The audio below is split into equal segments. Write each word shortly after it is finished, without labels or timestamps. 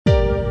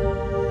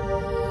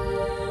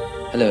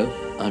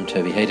Hello, I'm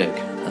Toby Hadoke,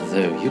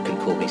 although you can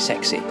call me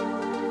sexy.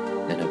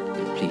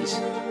 No, please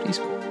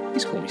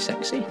call me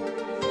sexy.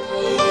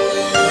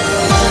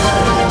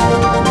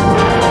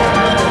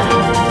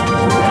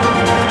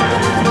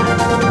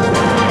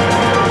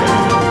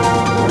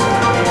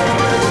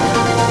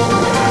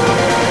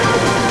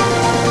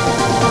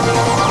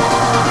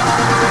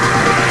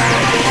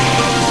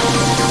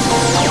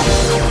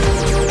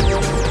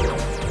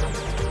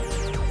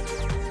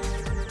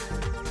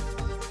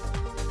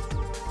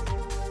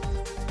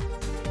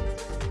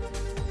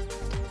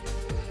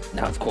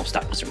 Now, of course,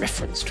 that was a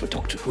reference to a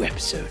Doctor Who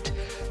episode.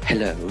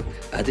 Hello,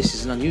 this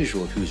is an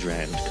unusual Who's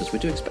Round, because we're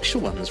doing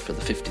special ones for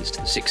the 50s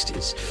to the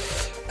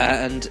 60s,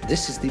 and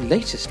this is the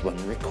latest one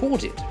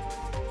recorded,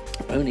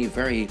 only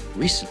very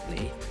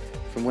recently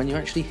from when you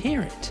actually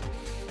hear it.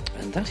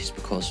 And that is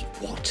because,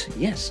 what?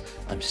 Yes,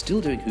 I'm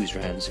still doing Who's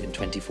Rounds in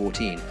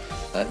 2014,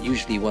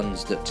 usually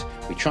ones that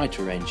we tried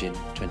to arrange in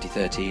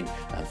 2013,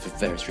 and for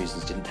various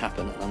reasons didn't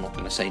happen, and I'm not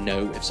going to say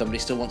no if somebody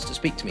still wants to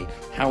speak to me.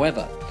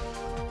 However,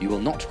 you will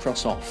not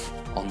cross off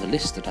on the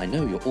list that I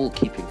know you're all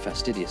keeping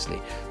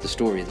fastidiously the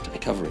story that I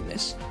cover in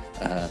this,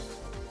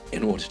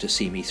 in order to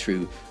see me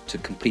through to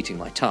completing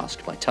my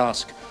task. My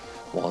task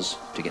was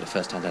to get a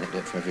first-hand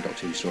anecdote for every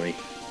Doctor Who story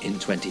in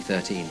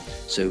 2013.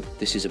 So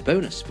this is a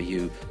bonus for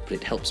you, but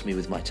it helps me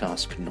with my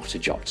task not a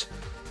jot.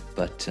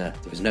 But there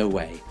was no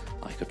way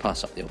I could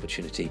pass up the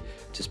opportunity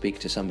to speak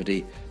to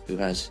somebody who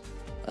has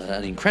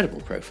an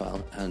incredible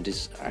profile and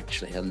is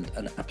actually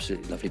an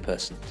absolutely lovely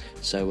person.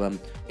 So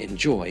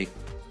enjoy,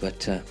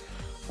 but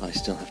I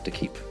still have to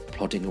keep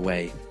plodding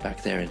away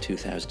back there in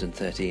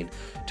 2013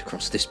 to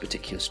cross this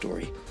particular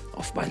story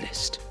off my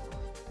list.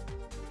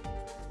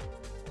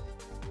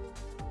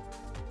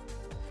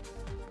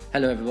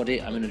 Hello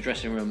everybody, I'm in a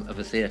dressing room of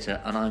a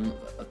theatre and I'm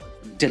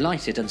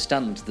delighted and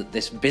stunned that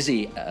this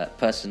busy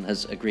person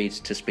has agreed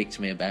to speak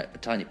to me about a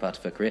tiny part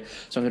of her career.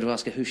 So I'm going to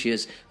ask her who she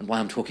is and why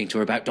I'm talking to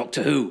her about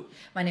Doctor Who.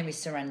 My name is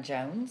Saran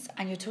Jones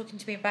and you're talking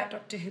to me about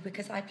Doctor Who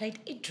because I played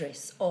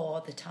Idris,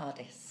 or the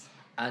TARDIS.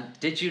 And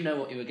did you know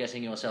what you were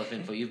getting yourself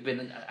in for? You've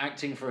been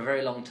acting for a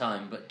very long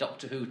time, but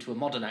Doctor Who to a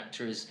modern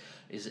actor is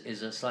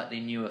a slightly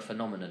newer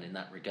phenomenon in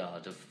that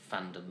regard of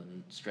fandom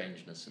and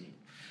strangeness and...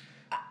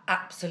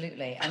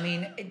 Absolutely. I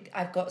mean,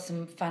 I've got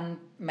some fan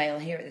mail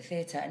here at the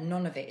theatre, and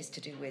none of it is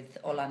to do with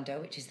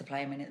Orlando, which is the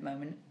play I'm in at the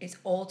moment. It's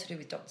all to do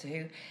with Doctor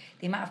Who.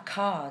 The amount of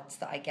cards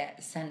that I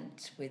get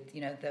sent with,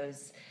 you know,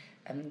 those...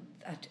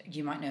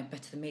 you might know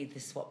better than me, the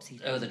swapsy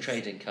things. Oh, the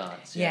trading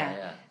cards.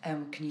 Yeah.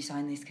 Can you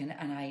sign this?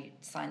 And I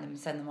sign them,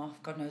 send them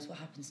off. God knows what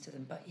happens to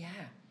them, but yeah.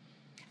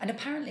 And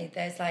apparently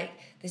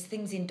there's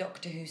things in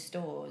Doctor Who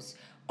stores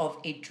of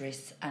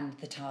Idris and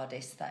the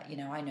TARDIS that, you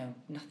know, I know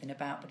nothing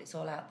about, but it's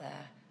all out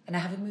there. And I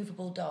have a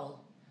movable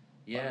doll.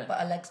 Yeah. But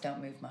her legs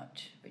don't move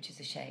much, which is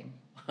a shame.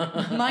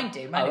 Mine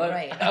do. Mine are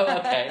great. Oh,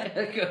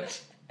 okay. Good.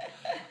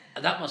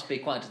 That must be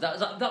quite...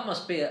 That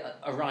must be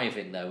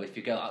arriving, though, if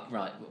you go,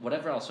 right,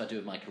 whatever else I do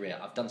in my career,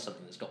 I've done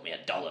something that's got me a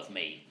doll of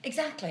me.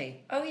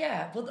 Exactly. Oh,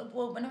 yeah.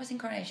 Well, when I was in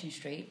Coronation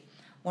Street,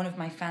 one of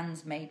my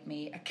fans made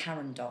me a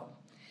Karen doll.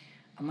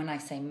 And when I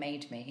say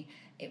made me,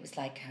 it was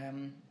like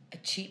a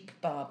cheap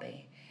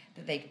Barbie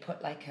that they'd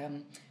put like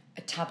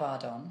a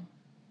tabard on,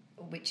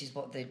 which is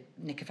what the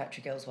Knicker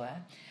Factory girls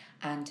wear,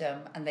 and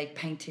they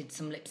painted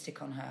some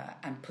lipstick on her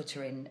and put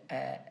her in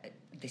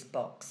this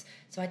box.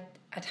 So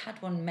I'd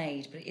had one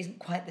made, but it isn't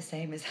quite the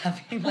same as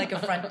having like a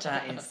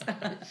franchise.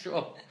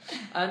 Sure.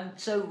 And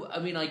so, I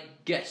mean, I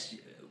guess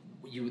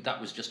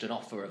that was just an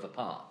offer of a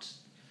part.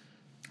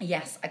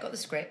 Yes, I got the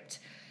script,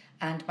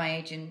 and my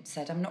agent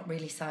said, I'm not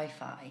really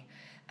sci-fi,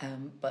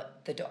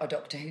 but a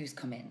Doctor Who's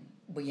come in.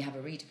 Will you have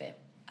a read of it?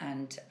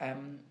 And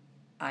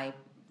I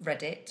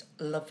read it,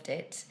 loved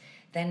it.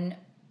 Then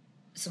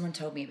someone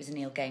told me it was a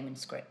Neil Gaiman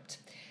script.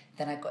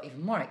 Then I got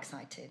even more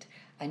excited.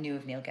 I knew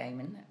of Neil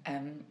Gaiman.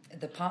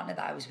 The partner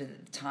that I was with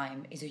at the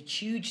time is a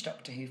huge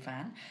Doctor Who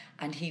fan,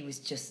 and he was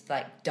just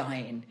like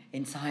dying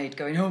inside,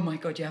 going, oh my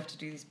God, you have to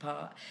do this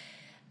part.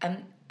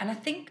 And I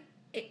think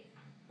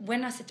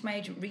when I said to my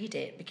agent, read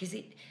it, because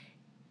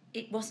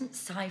it wasn't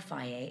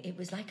sci-fi, it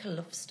was like a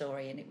love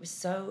story, and it was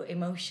so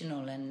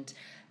emotional. And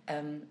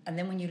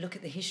then when you look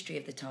at the history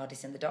of the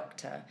TARDIS and the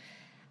Doctor,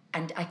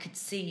 and I could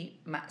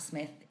see Matt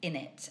Smith in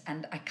it,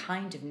 and I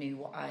kind of knew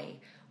what I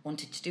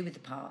wanted to do with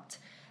the part,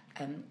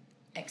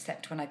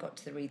 except when I got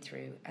to the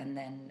read-through, and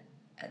then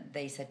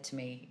they said to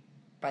me,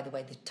 by the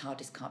way, the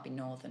TARDIS can't be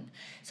northern.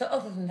 So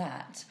other than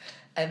that,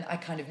 I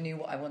kind of knew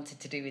what I wanted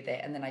to do with it,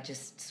 and then I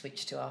just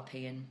switched to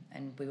RP,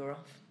 and we were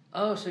off.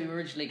 Oh, so you were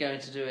originally going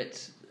to do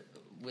it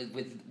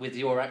with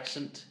your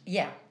accent?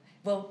 Yeah.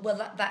 Well,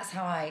 that's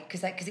how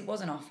because it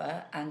was an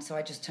offer, and so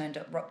I just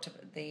rocked up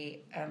at the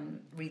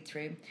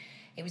read-through.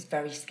 It was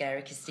very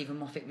scary because Stephen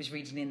Moffat was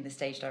reading in the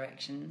stage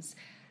directions.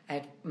 I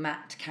had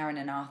Matt, Karen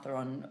and Arthur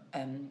on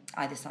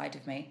either side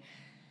of me.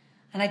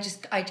 And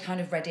I kind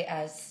of read it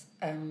as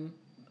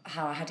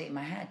how I had it in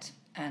my head.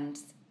 And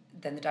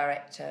then the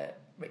director,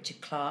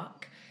 Richard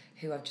Clark,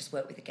 who I've just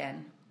worked with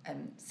again,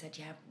 said,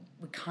 yeah,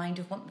 we kind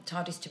of want the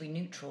TARDIS to be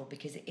neutral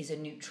because it is a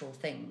neutral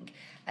thing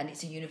and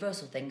it's a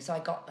universal thing. So I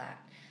got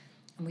that.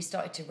 And we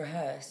started to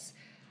rehearse.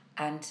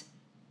 And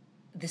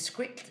the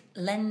script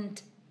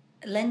lends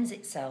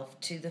itself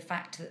to the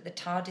fact that the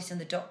TARDIS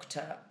and the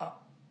Doctor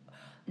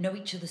know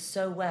each other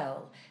so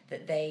well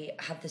that they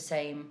have the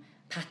same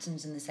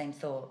patterns and the same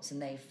thoughts,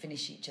 and they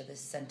finish each other's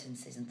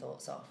sentences and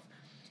thoughts off.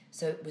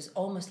 So it was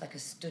almost like a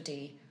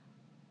study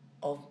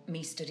of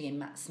me studying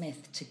Matt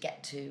Smith to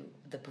get to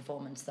the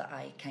performance that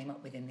I came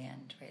up with in the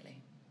end,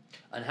 really.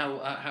 And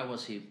how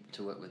was he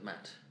to work with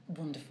Matt?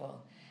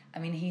 Wonderful. I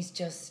mean, he's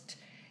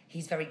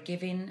very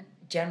giving,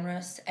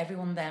 generous.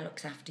 Everyone there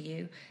looks after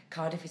you.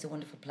 Cardiff is a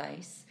wonderful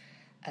place.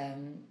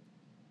 And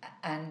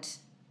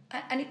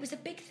it was a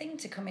big thing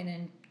to come in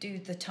and do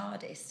the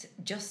TARDIS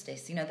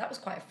justice. You know, that was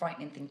quite a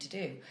frightening thing to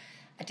do.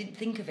 I didn't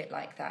think of it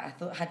like that.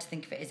 I had to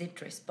think of it as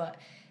Idris. But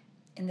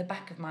in the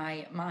back of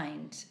my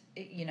mind,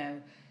 you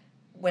know,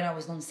 when I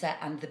was on set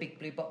and the big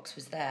blue box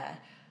was there,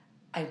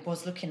 I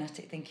was looking at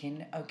it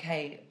thinking,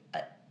 okay,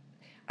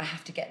 I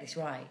have to get this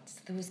right. So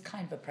there was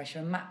kind of a pressure.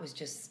 And Matt was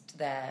just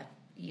there,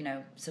 you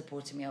know,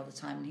 supporting me all the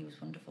time. And he was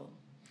wonderful.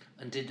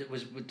 And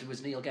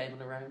was Neil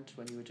Gaiman around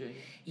when you were doing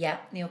it? Yeah,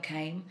 Neil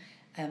came.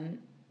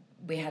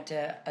 We had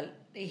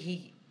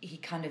he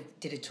kind of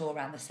did a tour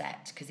around the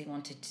set because he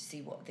wanted to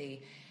see what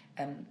the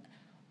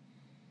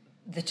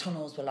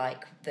tunnels were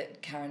like,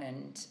 that Karen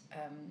and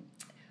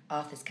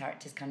Arthur's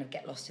characters kind of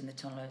get lost in the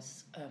tunnel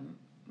as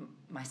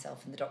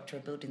myself and the Doctor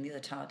are building the other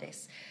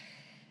TARDIS.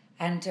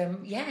 And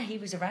he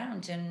was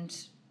around, and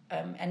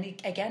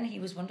he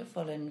was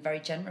wonderful and very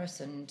generous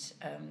and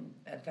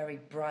a very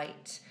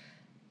bright,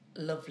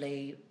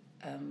 lovely,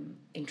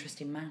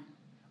 interesting man.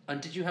 And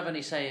did you have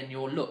any say in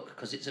your look?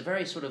 Because it's a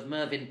very sort of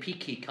Mervyn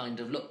Peaky kind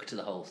of look to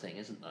the whole thing,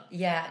 isn't there?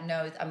 Yeah,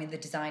 no, I mean, the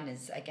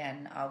designers,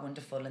 again, are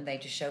wonderful, and they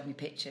just showed me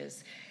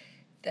pictures.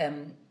 I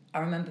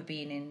remember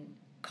being in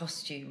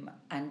costume,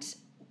 and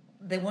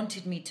they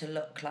wanted me to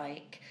look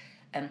like...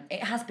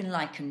 it has been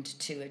likened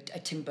to a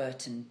Tim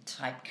Burton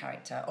type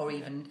character, or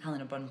even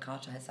Helena Bonham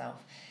Carter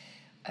herself.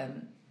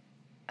 And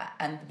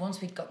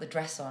once we'd got the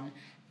dress on,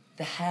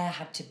 the hair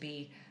had to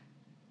be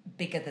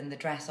bigger than the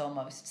dress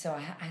almost. So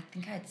I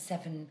think I had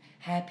 7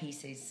 hair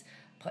pieces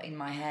put in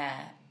my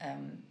hair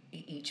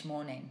each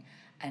morning,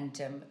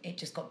 and it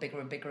just got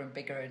bigger and bigger and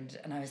bigger,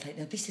 and I was like,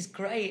 no, this is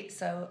great.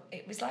 So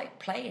it was like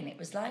playing. It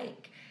was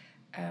like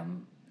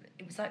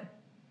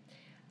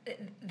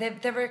they're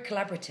very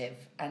collaborative,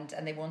 and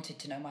they wanted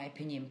to know my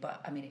opinion, but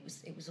I mean,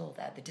 it was all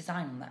there. The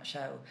design on that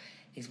show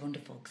is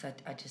wonderful, because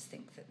I just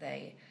think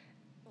that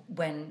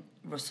when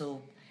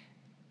Russell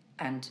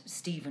and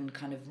Stephen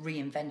kind of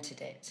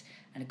reinvented it,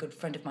 and a good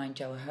friend of mine,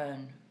 Joe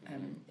Ahern,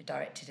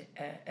 directed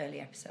early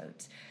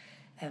episodes,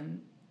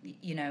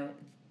 you know,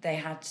 they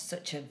had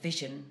such a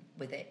vision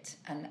with it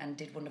and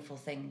did wonderful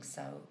things.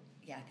 So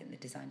yeah, I think the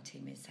design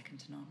team is second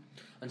to none.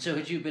 And so,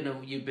 you'd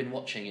been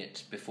watching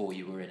it before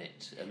you were in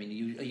it? I mean,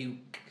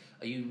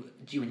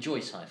 do you enjoy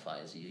sci-fi?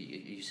 Are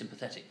you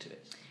sympathetic to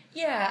it?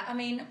 Yeah, I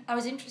mean, I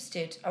was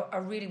interested. I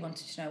really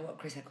wanted to know what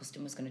Chris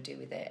Eccleston was going to do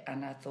with it,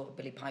 and I thought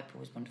Billy Piper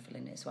was wonderful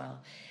in it as well.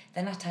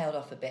 Then I tailed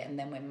off a bit, and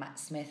then when Matt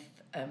Smith,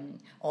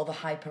 all the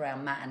hype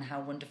around Matt and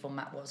how wonderful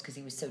Matt was because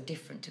he was so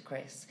different to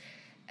Chris,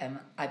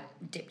 I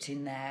dipped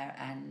in there,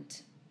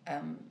 and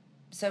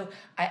so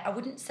I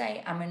wouldn't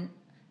say I'm an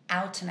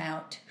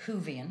out-and-out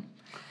Whovian.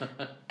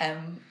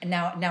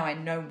 Now I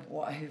know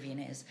what a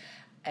Whovian is,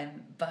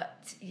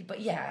 but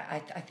yeah,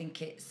 I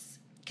think it's...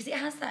 Because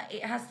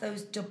it has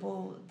those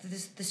double...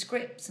 The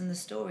scripts and the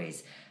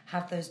stories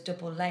have those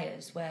double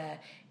layers where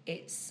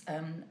it's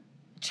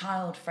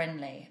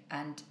child-friendly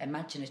and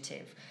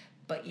imaginative,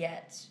 but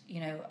yet, you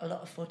know, a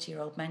lot of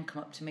 40-year-old men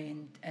come up to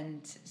me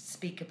and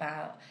speak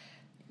about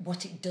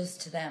what it does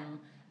to them,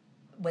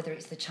 whether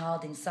it's the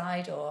child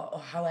inside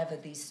or however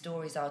these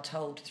stories are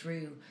told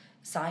through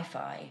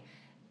sci-fi.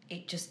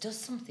 It just does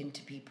something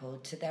to people,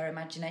 to their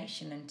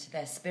imagination and to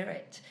their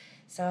spirit.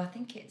 So I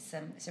think it's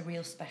a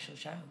real special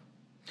show.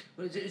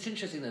 Well, it's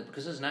interesting though,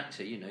 because as an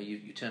actor, you know,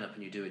 you turn up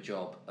and you do a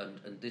job,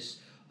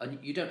 and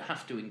you don't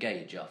have to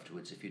engage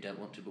afterwards if you don't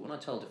want to. But when I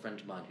told a friend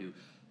of mine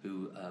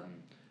who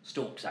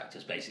stalks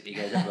actors, basically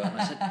goes everywhere, and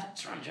I said,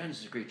 Saran Jones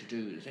has agreed to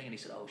do the thing, and he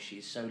said, oh,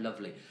 she's so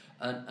lovely,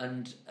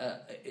 and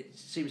it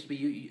seems to be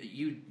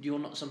you're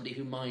not somebody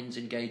who minds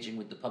engaging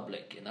with the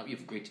public, and that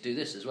you've agreed to do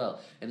this as well,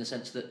 in the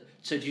sense that.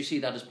 So do you see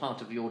that as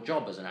part of your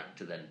job as an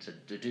actor then,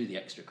 to do the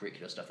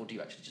extracurricular stuff, or do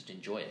you actually just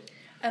enjoy it?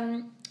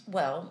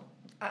 Well.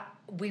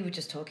 We were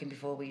just talking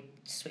before we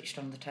switched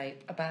on the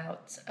tape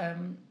about,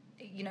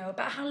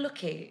 about how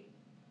lucky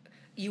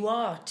you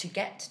are to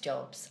get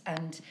jobs.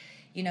 And,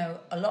 you know,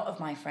 a lot of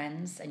my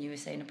friends, and you were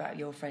saying about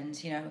your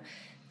friends, you know,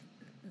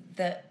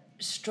 that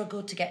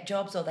struggle to get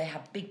jobs, or they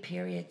have big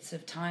periods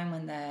of time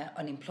when they're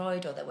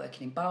unemployed, or they're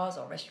working in bars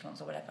or restaurants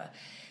or whatever.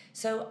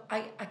 So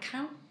I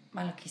count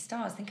my lucky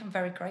stars. I think I'm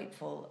very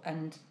grateful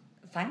and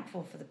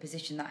thankful for the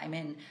position that I'm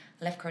in.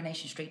 I left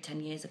Coronation Street 10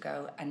 years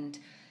ago and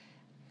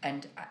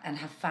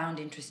have found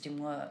interesting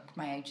work.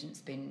 My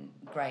agent's been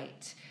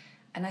great,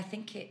 And I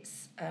think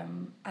it's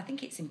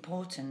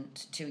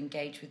important to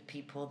engage with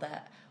people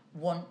that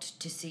want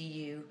to see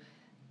you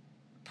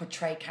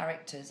portray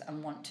characters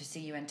and want to see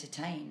you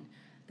entertain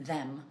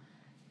them.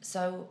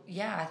 So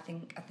yeah, I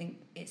think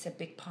it's a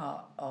big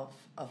part of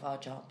our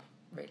job,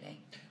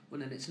 really.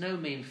 Well, and it's no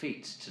mean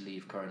feat to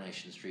leave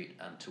Coronation Street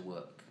and to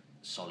work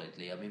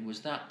solidly. I mean, was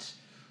that...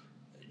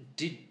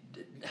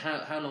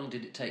 How long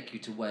did it take you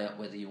to weigh up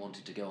whether you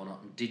wanted to go or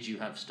not? And did you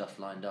have stuff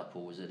lined up,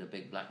 or was it a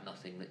big black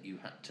nothing that you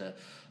had to...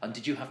 And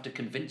did you have to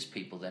convince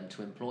people then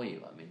to employ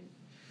you? I mean...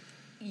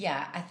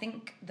 Yeah, I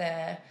think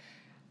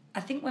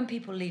when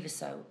people leave a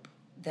soap,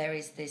 there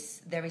is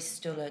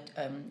still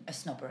a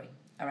snobbery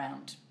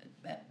around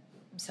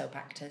soap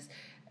actors.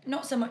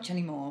 Not so much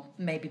anymore,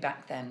 maybe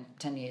back then,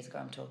 10 years ago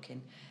I'm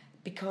talking,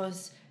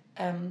 because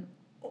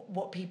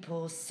what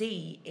people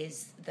see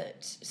is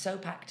that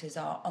soap actors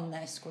are on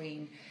their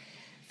screen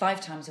 5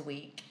 times a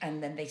week,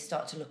 and then they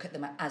start to look at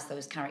them as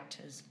those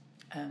characters,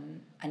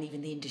 and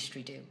even the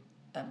industry do,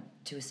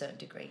 to a certain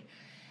degree.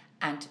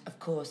 And of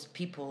course,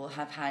 people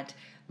have had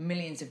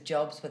millions of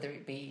jobs, whether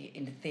it be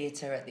in the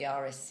theatre at the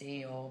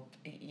RSC or,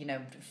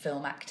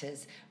 film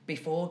actors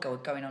before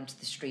going onto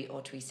the street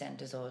or to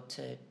EastEnders or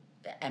to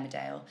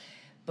Emmerdale.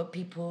 But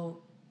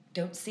people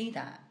don't see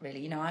that,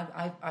 really.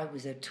 I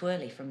was a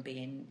twirly from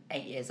being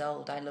 8 years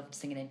old. I loved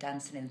singing and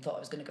dancing and thought I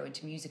was going to go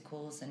into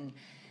musicals, and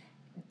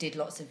did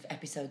lots of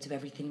episodes of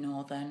Everything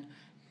Northern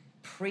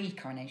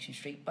pre-Coronation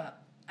Street.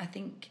 But I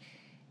think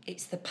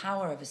it's the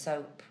power of a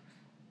soap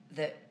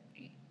that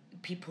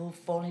people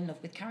fall in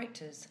love with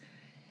characters,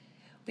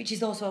 which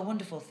is also a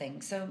wonderful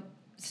thing. So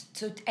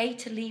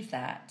to leave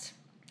that,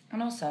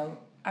 and also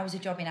I was a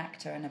jobbing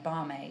actor and a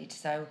barmaid,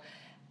 so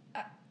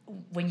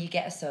when you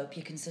get a soap,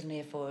 you can suddenly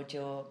afford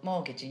your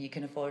mortgage, and you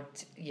can afford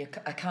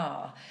a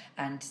car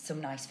and some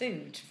nice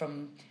food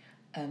from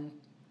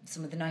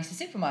some of the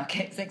nicest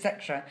supermarkets,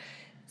 etc.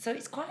 So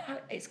it's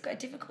a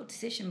difficult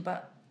decision,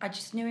 but I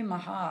just knew in my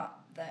heart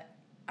that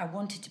I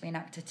wanted to be an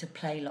actor to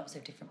play lots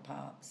of different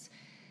parts.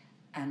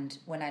 And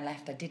when I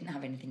left, I didn't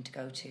have anything to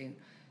go to.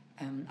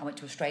 I went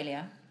to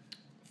Australia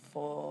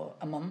for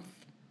a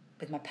month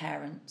with my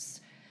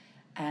parents,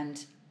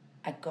 and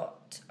I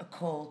got a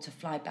call to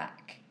fly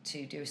back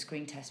to do a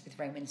screen test with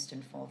Ray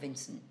Winston for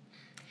Vincent.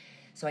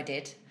 So I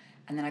did,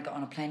 and then I got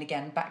on a plane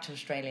again back to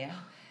Australia,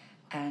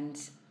 and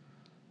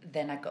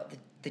then I got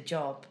the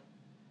job.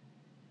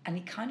 And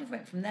it kind of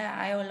went from there.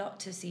 I owe a lot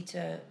to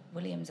Sita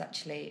Williams,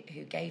 actually,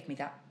 who gave me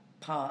that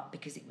part,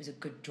 because it was a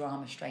good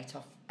drama straight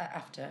off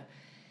after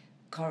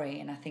Corrie,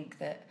 and I think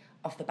that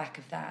off the back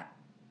of that,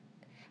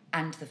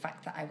 and the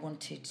fact that I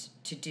wanted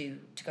to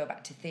go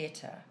back to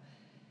theatre,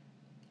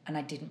 and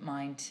I didn't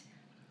mind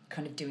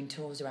kind of doing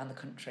tours around the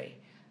country.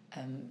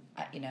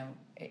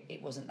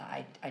 It wasn't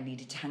that I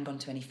needed to hang on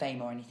to any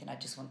fame or anything. I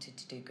just wanted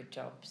to do good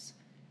jobs.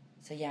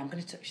 So yeah, I'm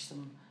going to touch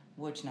some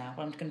wood now.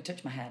 Well, I'm going to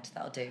touch my head.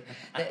 That'll do.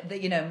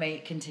 That may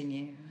it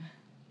continue.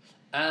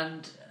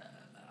 And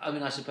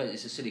I suppose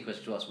it's a silly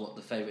question to ask what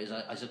the favourite is.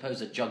 I suppose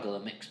a juggle, a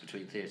mix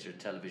between theatre and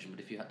television. But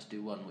if you had to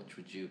do one, which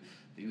would you?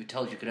 If you were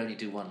told you could only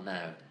do one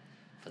now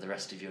for the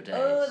rest of your days.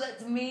 Oh,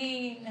 that's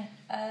mean.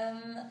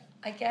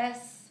 I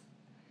guess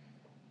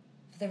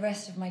for the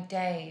rest of my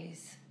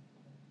days.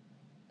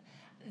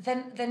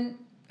 Then.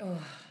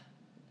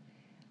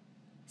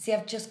 See,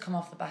 I've just come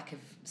off the back of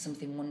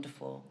something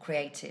wonderful,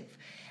 creative,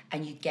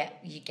 and you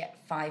get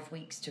 5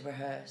 weeks to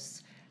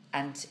rehearse,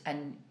 and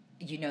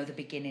the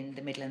beginning,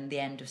 the middle, and the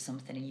end of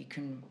something, and you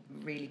can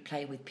really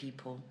play with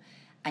people,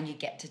 and you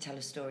get to tell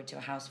a story to a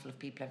house full of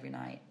people every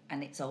night,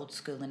 and it's old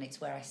school, and it's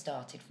where I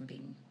started from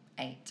being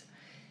 8.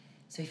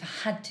 So if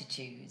I had to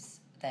choose,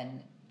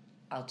 then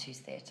I'll choose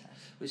theatre.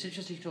 Well, it's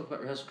interesting to talk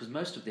about rehearsal, because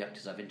most of the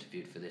actors I've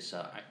interviewed for this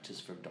are actors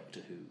from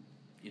Doctor Who,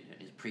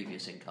 his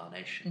previous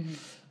incarnation,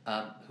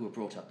 who were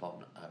brought up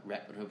on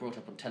rep and who were brought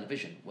up on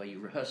television, where you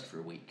rehearsed for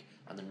a week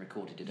and then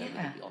recorded it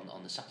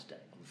on the Saturday,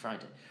 on the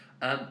Friday.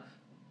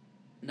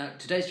 Now,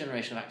 today's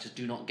generation of actors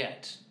do not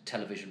get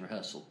television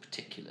rehearsal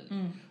particularly.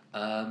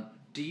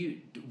 Do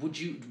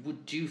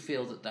you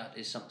feel that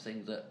is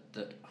something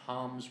that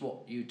harms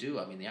what you do?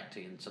 I mean, the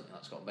acting in something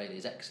like Scott Bailey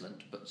is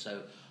excellent, but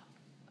so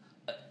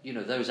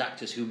those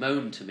actors who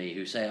moan to me,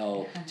 who say,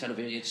 "Oh,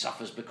 television it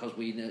suffers because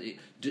we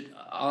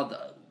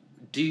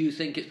do you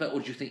think it's better, or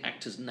do you think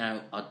actors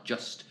now are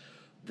just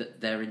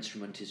that their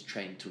instrument is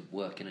trained to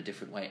work in a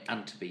different way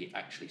and to be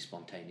actually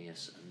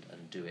spontaneous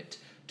and do it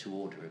to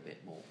order a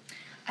bit more?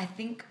 I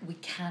think we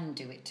can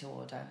do it to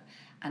order,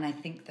 and I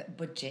think that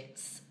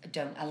budgets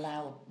don't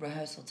allow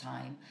rehearsal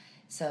time,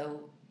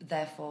 so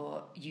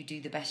therefore you do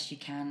the best you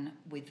can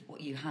with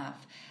what you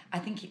have. I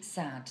think it's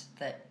sad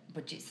that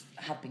budgets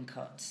have been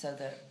cut so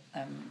that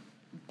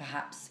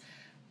perhaps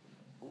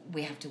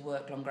we have to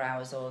work longer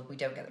hours, or we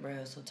don't get the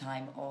rehearsal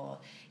time, or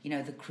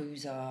the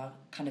crews are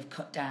kind of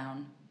cut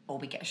down, or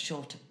we get a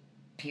shorter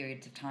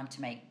period of time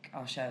to make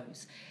our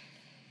shows.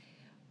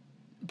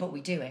 But we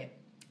do it,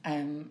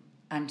 and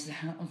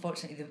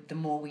unfortunately the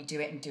more we do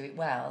it and do it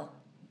well,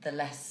 the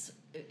less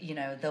you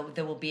know,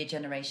 there will be a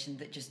generation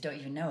that just don't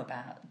even know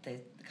about the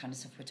kind of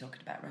stuff we're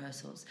talking about,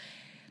 rehearsals.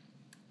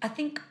 I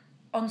think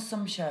on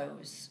some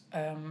shows,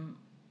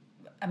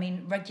 I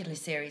mean, regular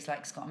series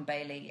like Scott and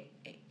Bailey,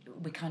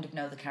 we kind of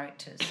know the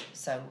characters.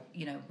 So,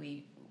 you know,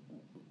 we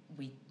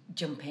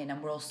jump in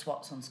and we're all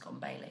swats on Scott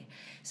and Bailey.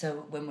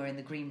 So when we're in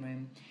the green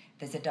room,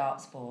 there's a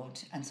darts board,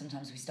 and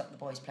sometimes we stop the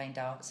boys playing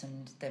darts,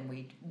 and then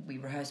we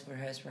rehearse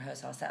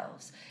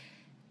ourselves.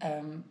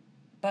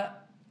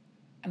 But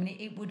I mean,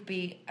 it would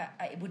be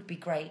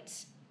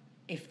great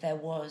if there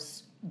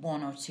was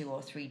 1 or 2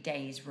 or 3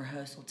 days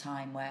rehearsal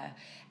time where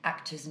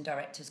actors and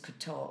directors could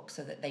talk,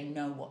 so that they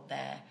know what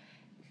they're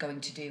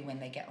going to do when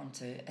they get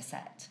onto a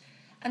set.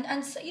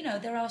 And so, you know,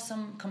 there are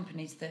some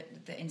companies that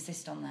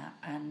insist on that,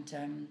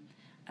 and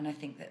I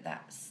think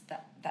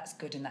that's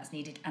good and that's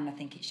needed, and I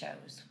think it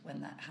shows when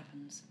that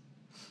happens.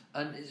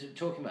 And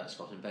talking about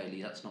Scott and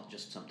Bailey, that's not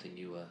just something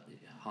you were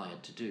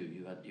hired to do.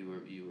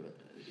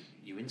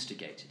 You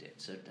instigated it.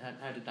 So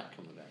how did that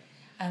come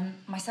about?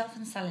 Myself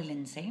and Sally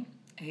Lindsay,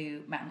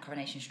 who met on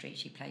Coronation Street,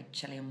 she played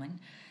Shelley Unwin.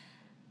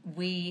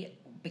 We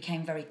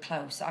became very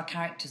close. Our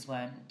characters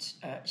weren't.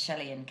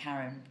 Shelley and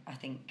Karen, I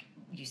think,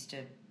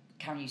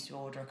 Karen used to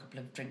order a couple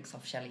of drinks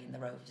off Shelley in the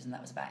Rovers, and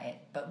that was about it.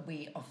 But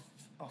we off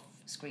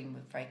screen were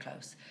very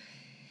close.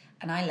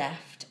 And I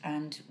left,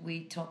 and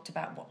we talked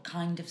about what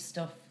kind of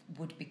stuff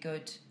would be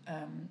good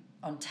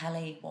on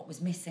telly, what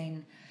was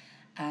missing,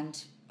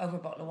 and over a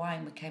bottle of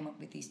wine we came up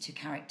with these 2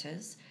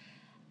 characters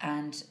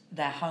and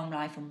their home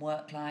life and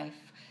work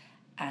life,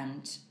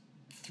 and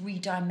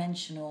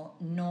 3-dimensional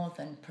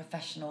northern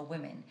professional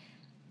women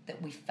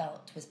that we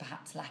felt was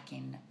perhaps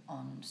lacking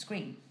on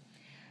screen.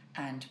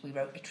 And we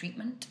wrote a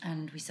treatment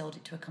and we sold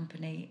it to a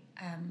company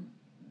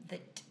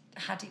that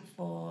had it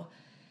for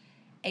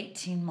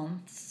 18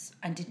 months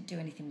and didn't do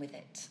anything with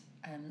it,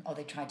 or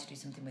they tried to do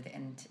something with it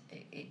and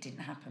it didn't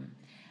happen.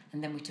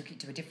 And then we took it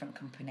to a different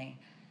company.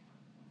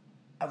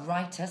 A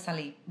writer,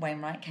 Sally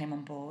Wainwright, came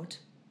on board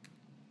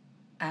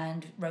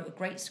and wrote a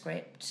great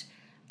script,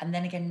 and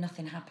then again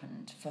nothing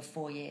happened for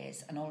 4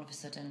 years, and all of a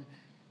sudden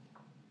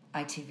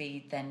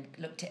ITV then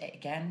looked at it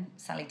again.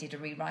 Sally did a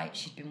rewrite.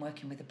 She'd been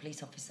working with a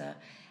police officer,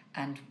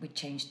 and we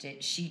changed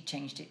it. She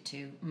changed it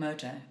to a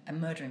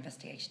murder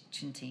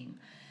investigation team.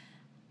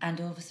 And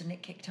all of a sudden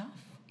it kicked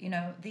off. You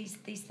know, these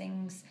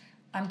things,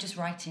 I'm just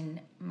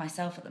writing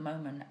myself at the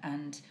moment,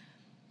 and,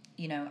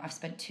 you know, I've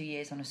spent 2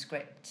 years on a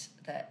script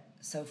that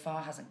so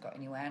far hasn't got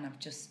anywhere, and I've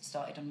just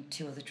started on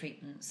 2 other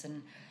treatments,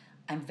 and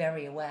I'm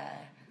very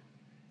aware,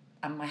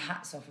 and my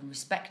hat's off and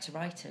respect to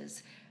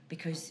writers,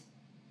 because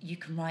you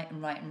can write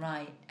and write and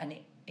write, and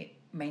it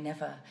may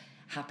never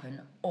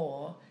happen,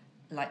 or,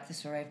 like the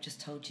story I've just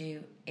told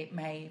you, it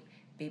may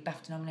be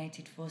BAFTA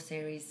nominated for a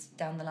series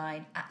down the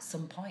line at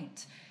some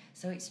point.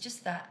 So it's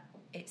just that,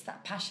 it's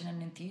that passion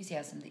and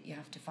enthusiasm that you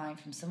have to find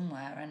from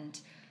somewhere, and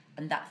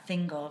that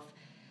thing of,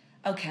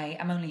 okay,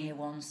 I'm only here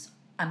once,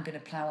 I'm going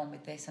to plough on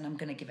with this and I'm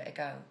going to give it a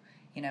go,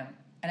 you know.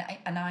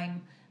 And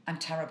I'm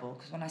terrible,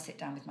 because when I sit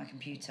down with my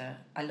computer,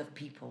 I love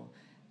people,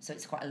 so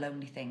it's quite a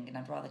lonely thing, and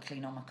I'd rather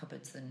clean all my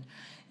cupboards than,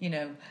 you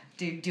know,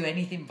 do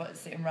anything but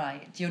sit and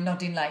write. You're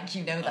nodding like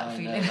you know that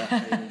feeling. I know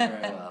that feeling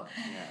very well,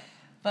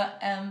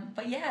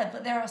 yeah.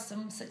 But there are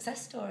some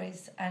success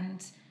stories,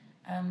 and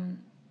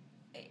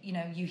you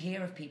know, you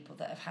hear of people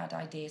that have had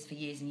ideas for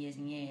years and years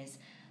and years,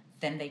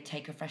 then they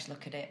take a fresh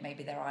look at it,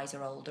 maybe their eyes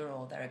are older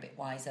or they're a bit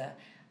wiser,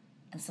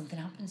 and something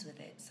happens with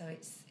it. So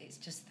it's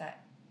just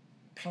that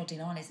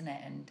plodding on, isn't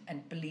it,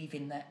 and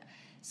believing that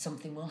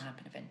something will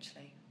happen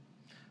eventually.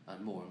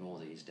 And more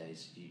these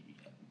days,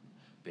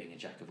 being a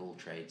jack of all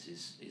trades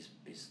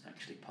is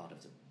actually part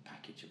of the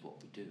package of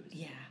what we do,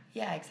 isn't it?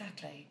 Yeah,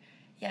 exactly.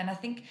 Yeah, and I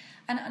think,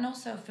 and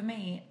also for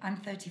me, I'm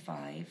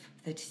 35,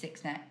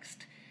 36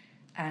 next,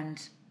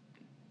 and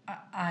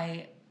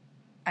I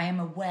am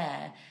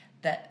aware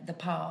that the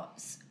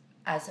parts,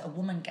 as a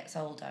woman gets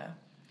older,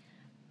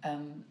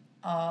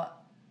 are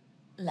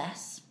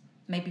less,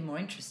 maybe more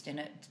interesting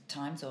at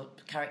times, or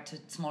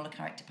smaller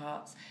character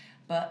parts,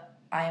 but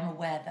I am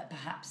aware that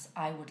perhaps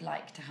I would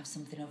like to have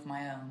something of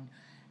my own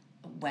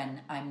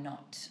when I'm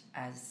not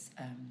as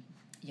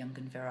young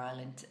and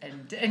virile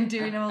and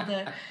doing all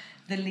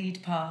the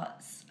lead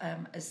parts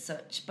as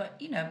such. But,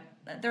 you know,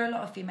 there are a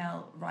lot of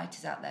female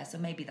writers out there, so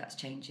maybe that's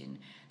changing.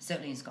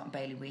 Certainly in Scott and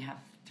Bailey we have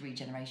 3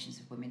 generations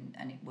of women,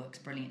 and it works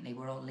brilliantly.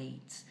 We're all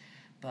leads.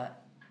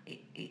 But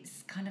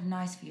it's kind of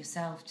nice for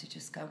yourself to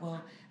just go,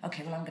 well,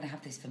 okay, well, I'm going to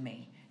have this for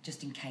me,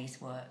 just in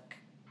case work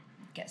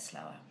gets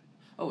slower.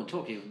 Oh, and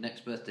talking of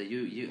next birthday,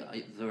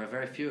 there are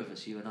very few of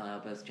us. You and I are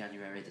both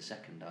January the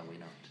 2nd, are we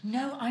not?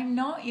 No, I'm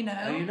not, you know.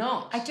 Are you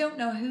not? I don't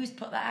know who's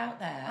put that out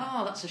there.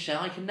 Oh, that's a shame.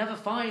 I can never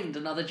find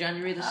another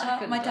January the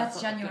 2nd. My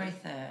dad's January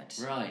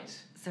 3rd.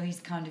 Right. So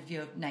he's kind of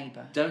your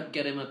neighbour. Don't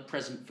get him a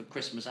present for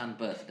Christmas and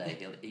birthday.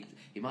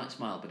 He might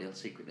smile, but he'll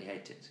secretly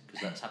hate it,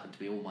 because that's happened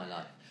to me all my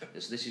life.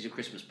 This is your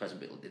Christmas present,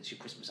 but it's your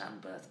Christmas and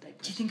birthday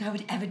present. Do you think I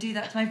would ever do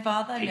that to my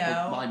father?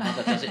 No. My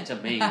mother does it to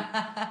me.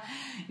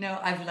 No,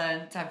 I've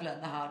learned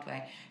the hard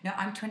way. No,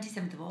 I'm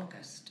 27th of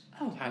August.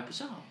 Oh, how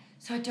bizarre.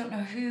 So I don't know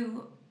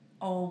who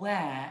or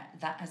where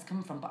that has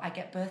come from, but I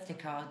get birthday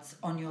cards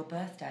on your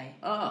birthday.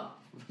 Ah,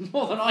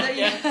 more than I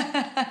get.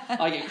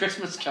 I get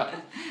Christmas cards.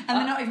 And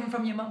they're not even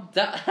from your mum.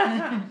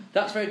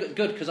 That's very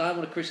good because I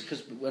want a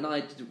Christmas,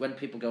 because when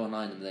people go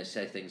online and they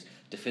say things,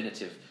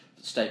 definitive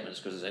statements,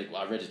 because they say,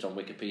 well, I read it on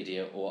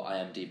Wikipedia or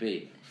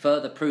IMDb.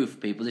 Further proof,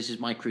 people, this is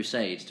my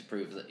crusade to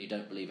prove that you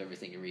don't believe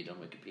everything you read on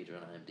Wikipedia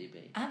and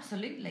IMDb.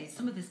 Absolutely.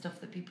 Some of the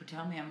stuff that people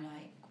tell me, I'm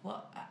like,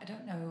 what? I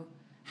don't know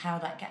how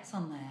that gets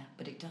on there,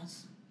 but it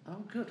does.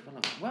 Oh, good.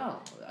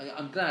 Well,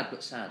 I'm glad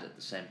but sad at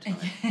the same time.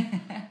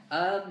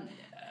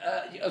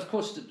 Of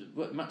course,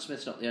 Matt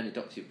Smith's not the only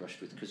Doctor you've brushed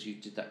with, because you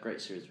did that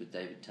great series with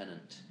David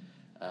Tennant,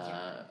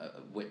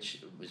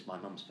 which was my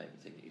mum's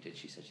favourite thing that you did.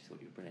 She said she thought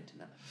you were brilliant in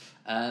that.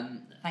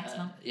 Thanks,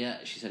 Mum. Yeah,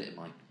 she said it in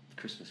my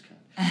Christmas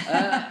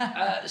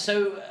card.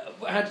 So,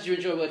 how did you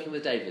enjoy working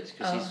with David?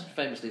 Because he's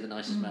famously the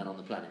nicest man on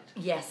the planet.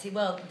 Yes,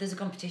 well, there's a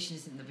competition,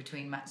 isn't there,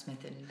 between Matt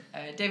Smith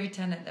and David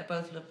Tennant. They're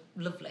both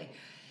lovely.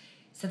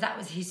 So that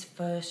was his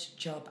first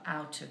job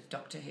out of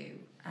Doctor Who,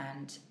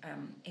 and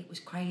it was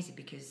crazy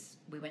because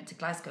we went to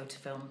Glasgow to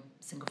film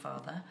Single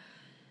Father,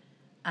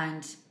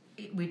 and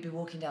we'd be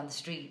walking down the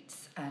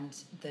streets, and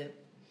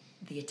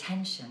the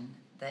attention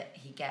that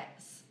he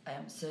gets,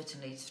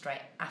 certainly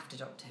straight after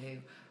Doctor Who,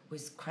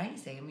 was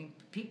crazy. I mean,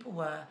 people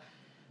were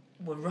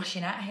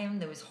rushing at him.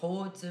 There was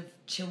hordes of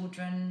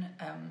children.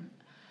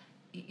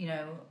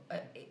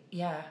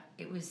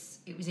 It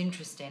was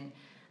interesting,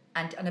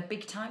 and a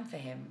big time for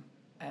him.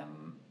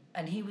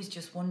 And he was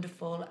just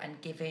wonderful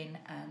and giving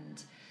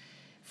and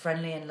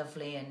friendly and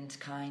lovely and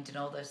kind and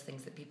all those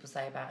things that people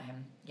say about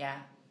him. Yeah,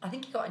 I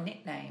think he got a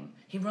nickname.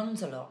 He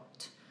runs a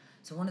lot,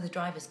 so one of the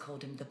drivers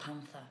called him the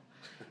Panther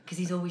because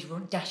he's always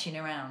dashing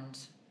around,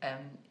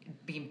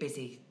 being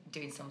busy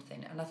doing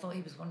something. And I thought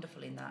he was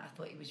wonderful in that. I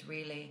thought he was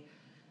really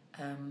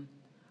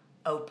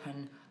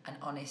open and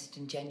honest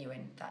and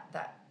genuine.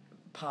 That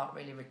part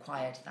really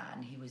required that,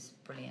 and he was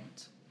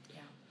brilliant.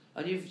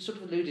 And you've sort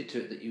of alluded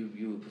to it that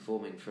you were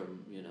performing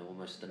from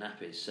almost the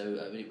nappies.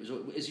 So I mean,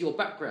 is your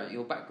background?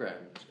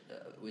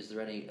 Was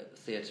there any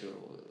theatre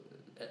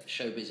or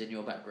showbiz in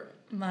your background?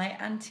 My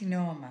auntie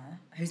Norma,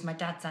 who's my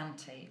dad's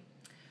auntie,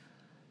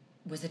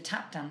 was a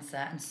tap dancer,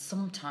 and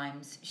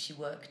sometimes she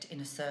worked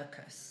in a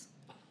circus.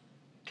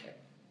 Okay.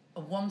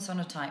 Once on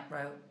a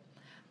tightrope,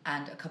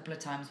 and a couple of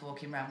times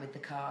walking around with the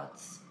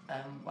cards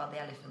while the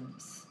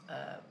elephants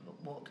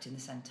walked in the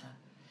centre.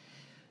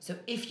 So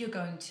if you're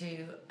going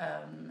to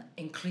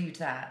include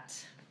that,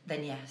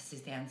 then yes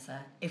is the answer.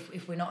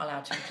 If we're not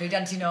allowed to include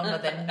Auntie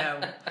Norma, then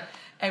no.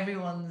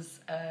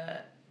 Everyone's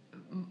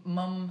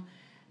mum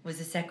was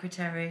a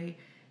secretary,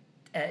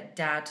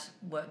 dad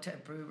worked at a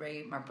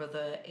brewery, my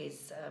brother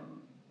is,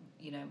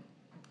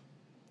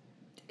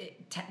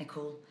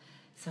 technical.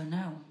 So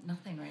no,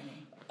 nothing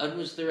really. And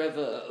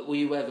were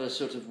you ever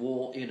sort of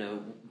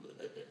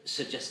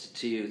suggested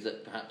to you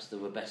that perhaps there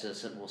were better,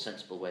 more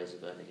sensible ways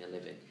of earning a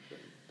living than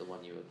the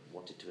one you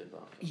wanted to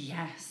embark on?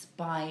 Yes,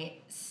 by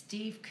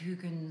Steve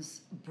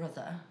Coogan's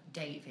brother,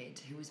 David,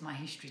 who was my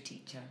history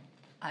teacher.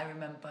 I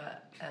remember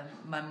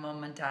my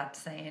mum and dad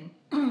saying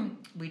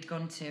they'd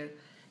gone to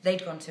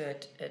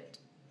a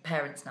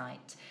parents'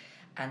 night,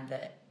 and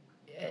that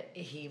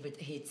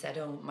he'd said,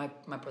 "Oh,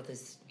 my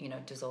brother's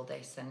does all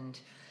this, and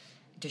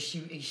is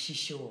she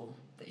sure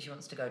that she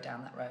wants to go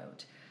down that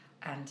road?"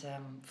 And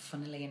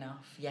funnily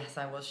enough, yes,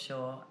 I was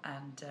sure,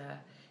 and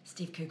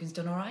Steve Coogan's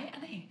done all right,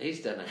 hasn't he?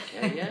 He's done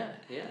okay,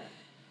 yeah.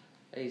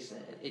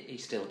 He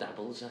still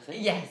dabbles, I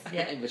think. Yes,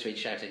 yeah. In between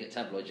shouting at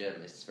tabloid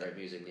journalists very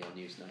amusingly on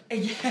Newsnight.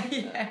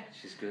 Yeah.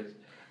 She's good.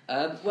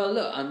 Well,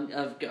 look,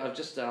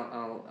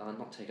 I'll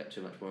not take up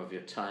too much more of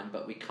your time,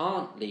 but we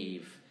can't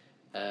leave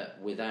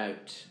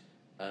without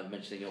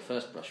mentioning your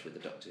first brush with the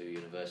Doctor Who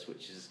universe,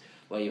 which is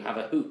where you have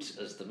a hoot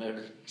as the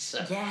Mona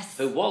Lisa. Yes.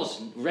 Who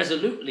was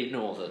resolutely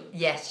northern.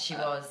 Yes, she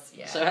was,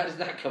 yeah. So how did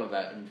that come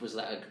about, and was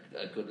that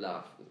a good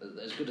laugh?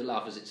 As good a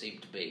laugh as it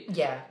seemed to be?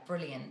 Yeah,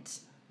 brilliant.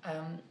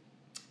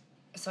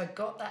 So I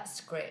got that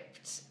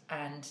script,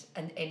 and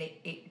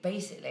it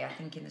basically, I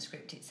think in the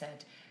script it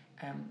said,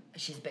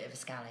 she's a bit of a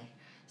scally.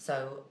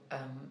 So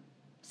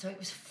it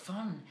was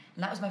fun.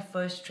 And that was my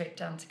first trip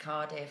down to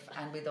Cardiff,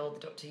 and with all the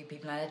Doctor Who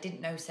people, and I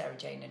didn't know Sarah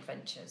Jane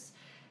Adventures.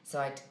 So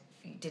I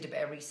did a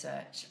bit of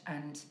research,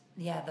 and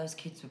yeah, those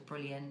kids were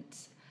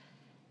brilliant.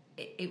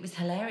 It was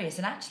hilarious.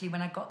 And actually,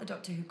 when I got the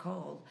Doctor Who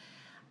call,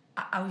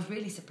 I was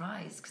really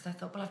surprised, because I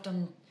thought, well, I've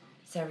done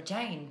Sarah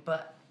Jane,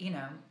 but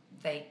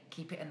they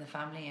keep it in the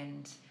family,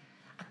 and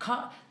I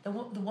can't. The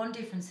one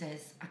difference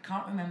is I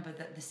can't remember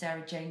that the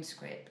Sarah Jane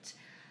script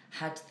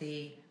had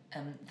the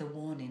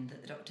warning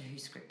that the Doctor Who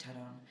script had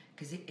on,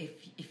 because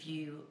if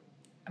you,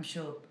 I'm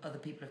sure other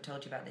people have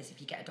told you about this, if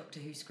you get a Doctor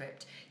Who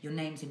script, your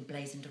name's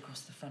emblazoned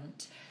across the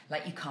front,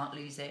 like you can't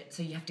lose it,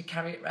 so you have to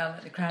carry it around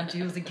like the crown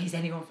jewels in case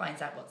anyone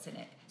finds out what's in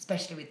it.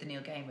 Especially with the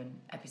Neil Gaiman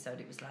episode,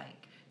 it was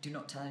like, do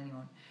not tell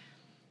anyone.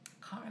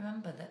 Can't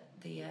remember that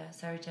the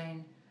Sarah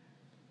Jane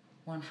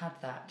one had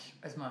that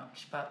as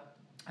much, but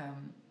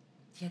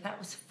yeah, that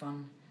was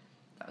fun.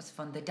 That was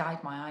fun. They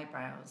dyed my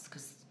eyebrows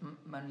because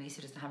Mona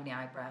Lisa doesn't have any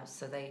eyebrows,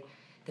 so they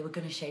were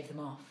going to shave them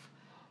off.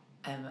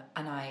 And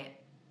I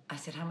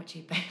said, how much are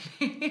you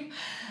paying me?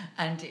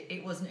 And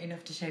it wasn't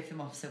enough to shave them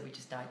off, so we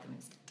just dyed them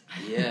instead.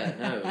 Yeah,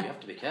 no, you have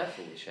to be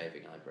careful with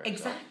shaving eyebrows.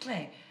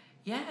 Exactly,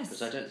 yes.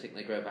 Because I don't think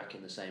they grow back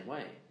in the same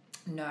way.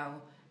 No,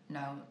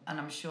 and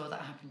I'm sure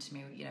that happened to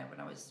me, when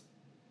I was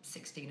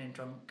 16 and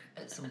drunk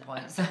at some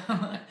point.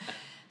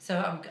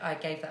 So I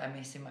gave that a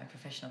miss in my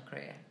professional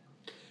career.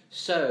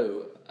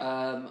 So,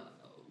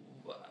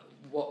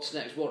 what's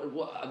next?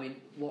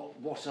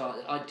 What are...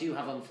 I do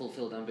have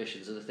unfulfilled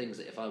ambitions. Are the things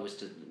that if I was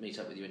to meet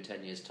up with you in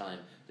 10 years' time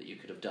that you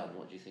could have done,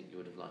 what do you think you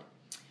would have liked?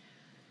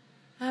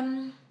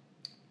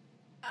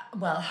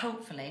 Well,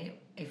 hopefully,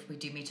 if we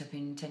do meet up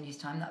in 10 years'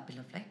 time, that would be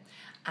lovely.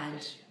 And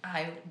yes.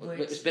 I would...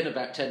 It's been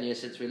about 10 years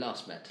since we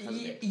last met,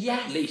 hasn't it?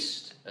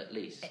 Yes. At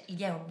least.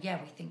 Yeah,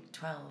 we think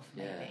 12,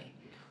 maybe. Yeah.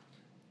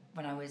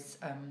 When I was,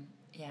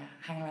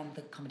 hanging around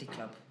the comedy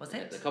club, was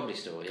it? The comedy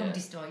store, yeah. Comedy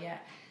store, yeah.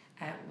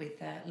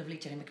 With lovely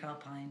Jenny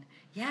McAlpine.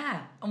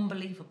 Yeah,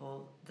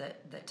 unbelievable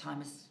that time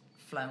has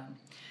flown.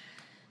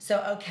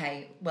 So,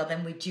 okay, well,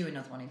 then we're due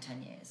another one in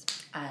 10 years.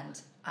 And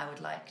I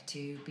would like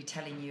to be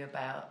telling you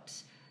about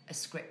a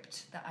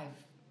script that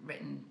I've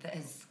written that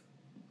has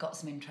got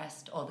some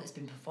interest, or that's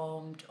been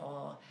performed,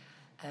 or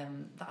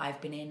that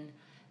I've been in.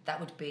 That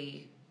would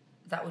be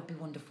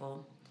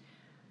wonderful.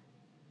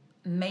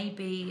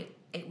 Maybe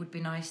it would be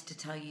nice to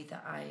tell you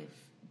that I've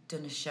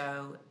done a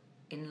show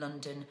in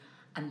London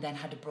and then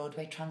had a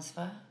Broadway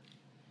transfer.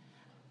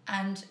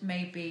 And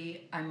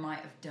maybe I might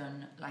have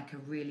done like a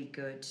really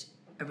good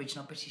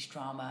original British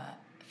drama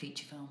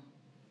feature film.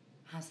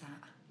 How's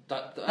that?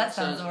 That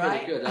sounds pretty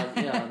right. Good.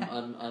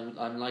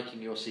 I'm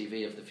liking your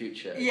CV of the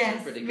future. Yes,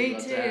 it's a pretty good me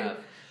one too. To have.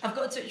 I've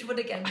got to touch wood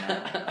again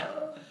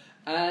now.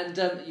 And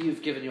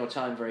you've given your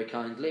time very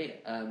kindly.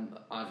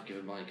 I've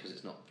given mine because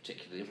it's not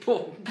particularly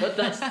important, but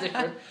that's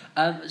different.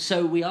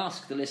 So we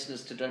ask the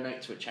listeners to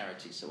donate to a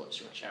charity. So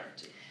what's your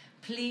charity?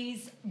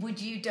 Please, would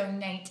you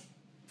donate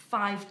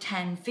 5,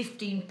 10,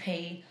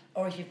 15p,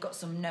 or if you've got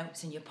some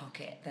notes in your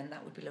pocket, then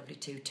that would be lovely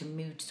too, to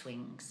Mood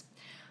Swings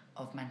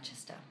of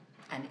Manchester.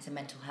 And it's a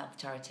mental health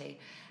charity,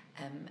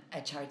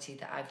 a charity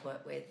that I've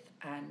worked with,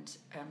 and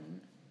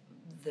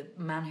the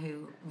man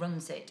who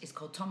runs it is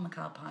called Tom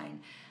McAlpine,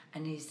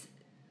 and he's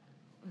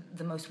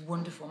the most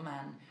wonderful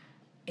man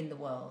in the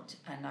world,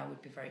 and I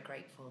would be very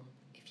grateful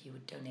if you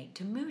would donate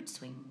to Mood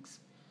Swings.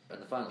 And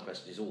the final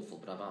question is awful,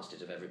 but I've asked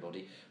it of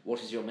everybody.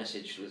 What is your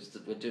message?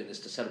 We're doing this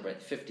to celebrate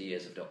the 50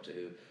 years of Doctor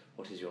Who.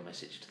 What is your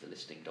message to the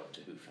listening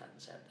Doctor Who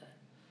fans out there?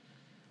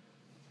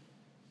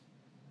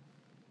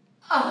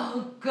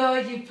 Oh,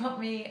 God, you put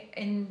me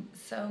in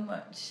so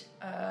much.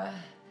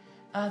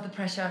 The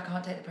pressure. I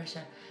can't take the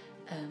pressure.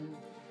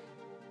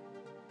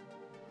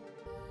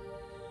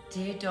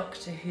 Dear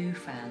Doctor Who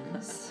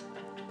fans,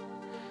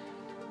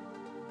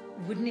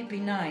 wouldn't it be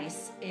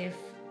nice if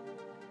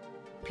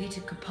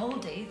Peter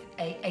Capaldi,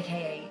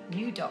 a.k.a.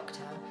 New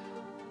Doctor,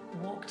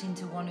 walked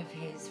into one of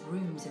his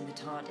rooms in the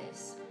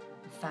TARDIS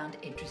and found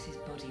Idris's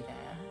body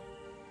there,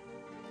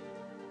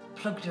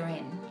 plugged her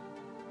in,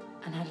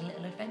 and had a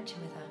little adventure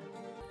with her?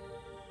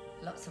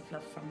 Lots of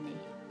love from me.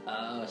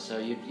 So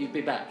you'd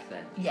be back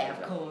then? Yeah,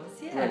 of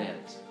course, yeah.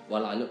 Brilliant.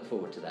 Well, I look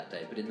forward to that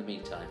day, but in the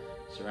meantime,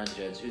 Saran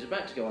Jones, who's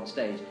about to go on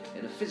stage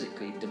in a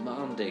physically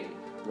demanding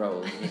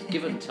role, and is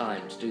given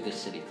time to do this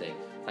silly thing.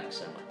 Thanks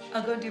so much.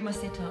 I'll go and do my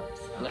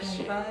sit-ups. Bless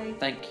you. Bye.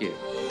 Thank you.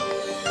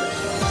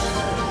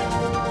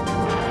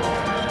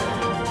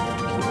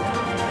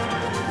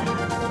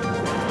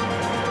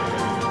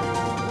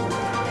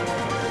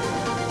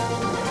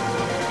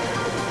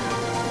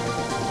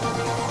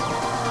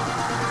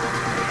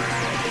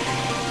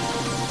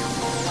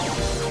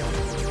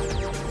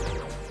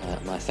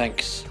 My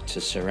thanks to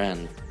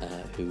Saran,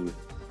 who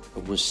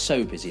was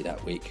so busy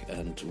that week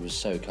and was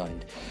so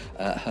kind.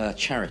 Her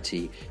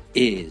charity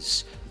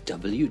is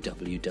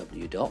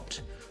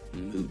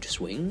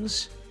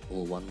www.moodswings,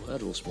 all one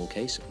word, all small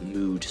case,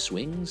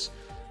 moodswings,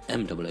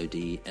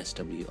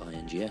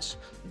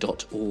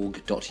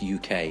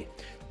 MOODSWINGS.org.uk.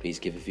 Please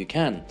give if you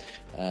can.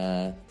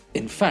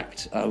 In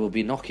fact, I will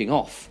be knocking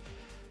off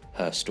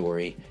her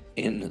story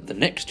in the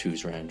next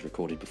Who's Round,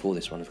 recorded before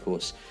this one, of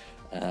course,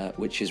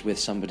 which is with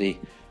somebody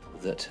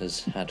that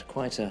has had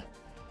quite a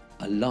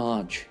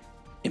large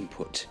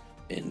input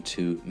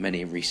into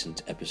many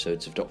recent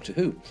episodes of Doctor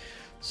Who.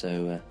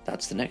 So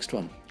that's the next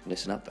one.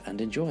 Listen up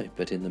and enjoy.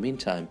 But in the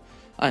meantime,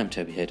 I am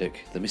Toby Hadoke,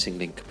 the missing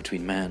link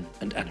between man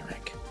and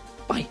anorak.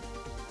 Bye.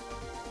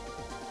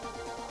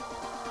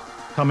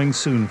 Coming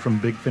soon from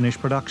Big Finish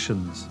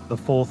Productions, The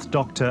Fourth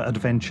Doctor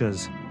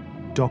Adventures,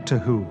 Doctor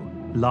Who,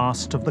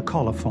 Last of the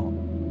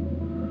Colophon.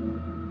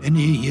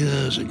 Many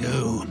years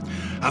ago,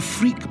 a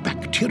freak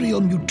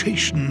bacterial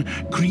mutation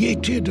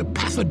created a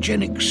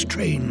pathogenic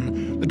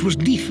strain that was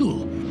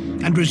lethal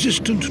and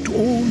resistant to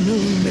all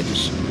known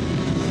medicine.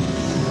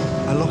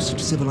 A lost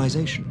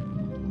civilization.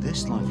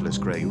 This lifeless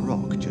grey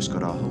rock just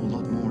got a whole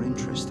lot more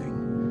interesting.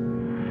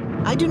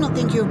 I do not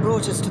think you have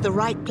brought us to the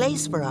right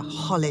place for a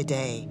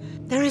holiday.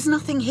 There is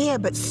nothing here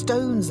but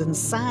stones and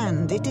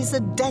sand. It is a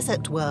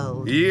desert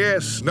world.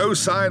 Yes, no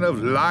sign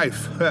of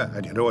life.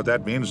 And you know what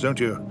that means, don't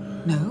you?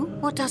 No?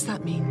 What does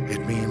that mean?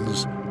 It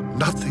means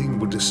nothing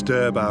will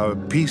disturb our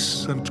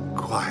peace and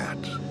quiet.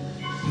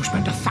 You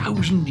spent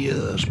 1,000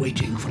 years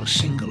waiting for a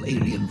single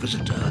alien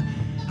visitor,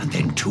 and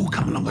then 2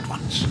 come along at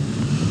once.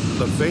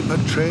 The vapor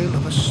trail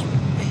of a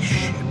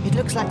spaceship. It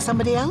looks like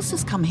somebody else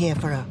has come here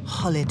for a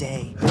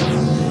holiday.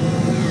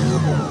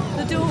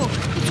 The door,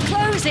 it's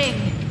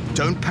closing!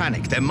 Don't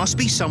panic. There must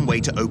be some way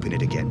to open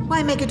it again.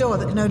 Why make a door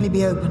that can only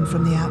be opened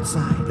from the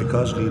outside?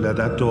 Because, Leela,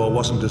 that door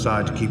wasn't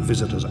designed to keep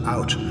visitors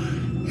out.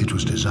 It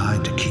was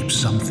designed to keep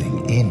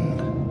something in.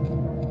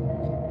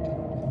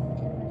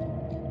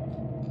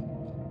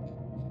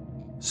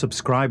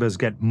 Subscribers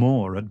get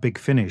more at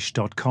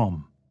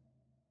bigfinish.com.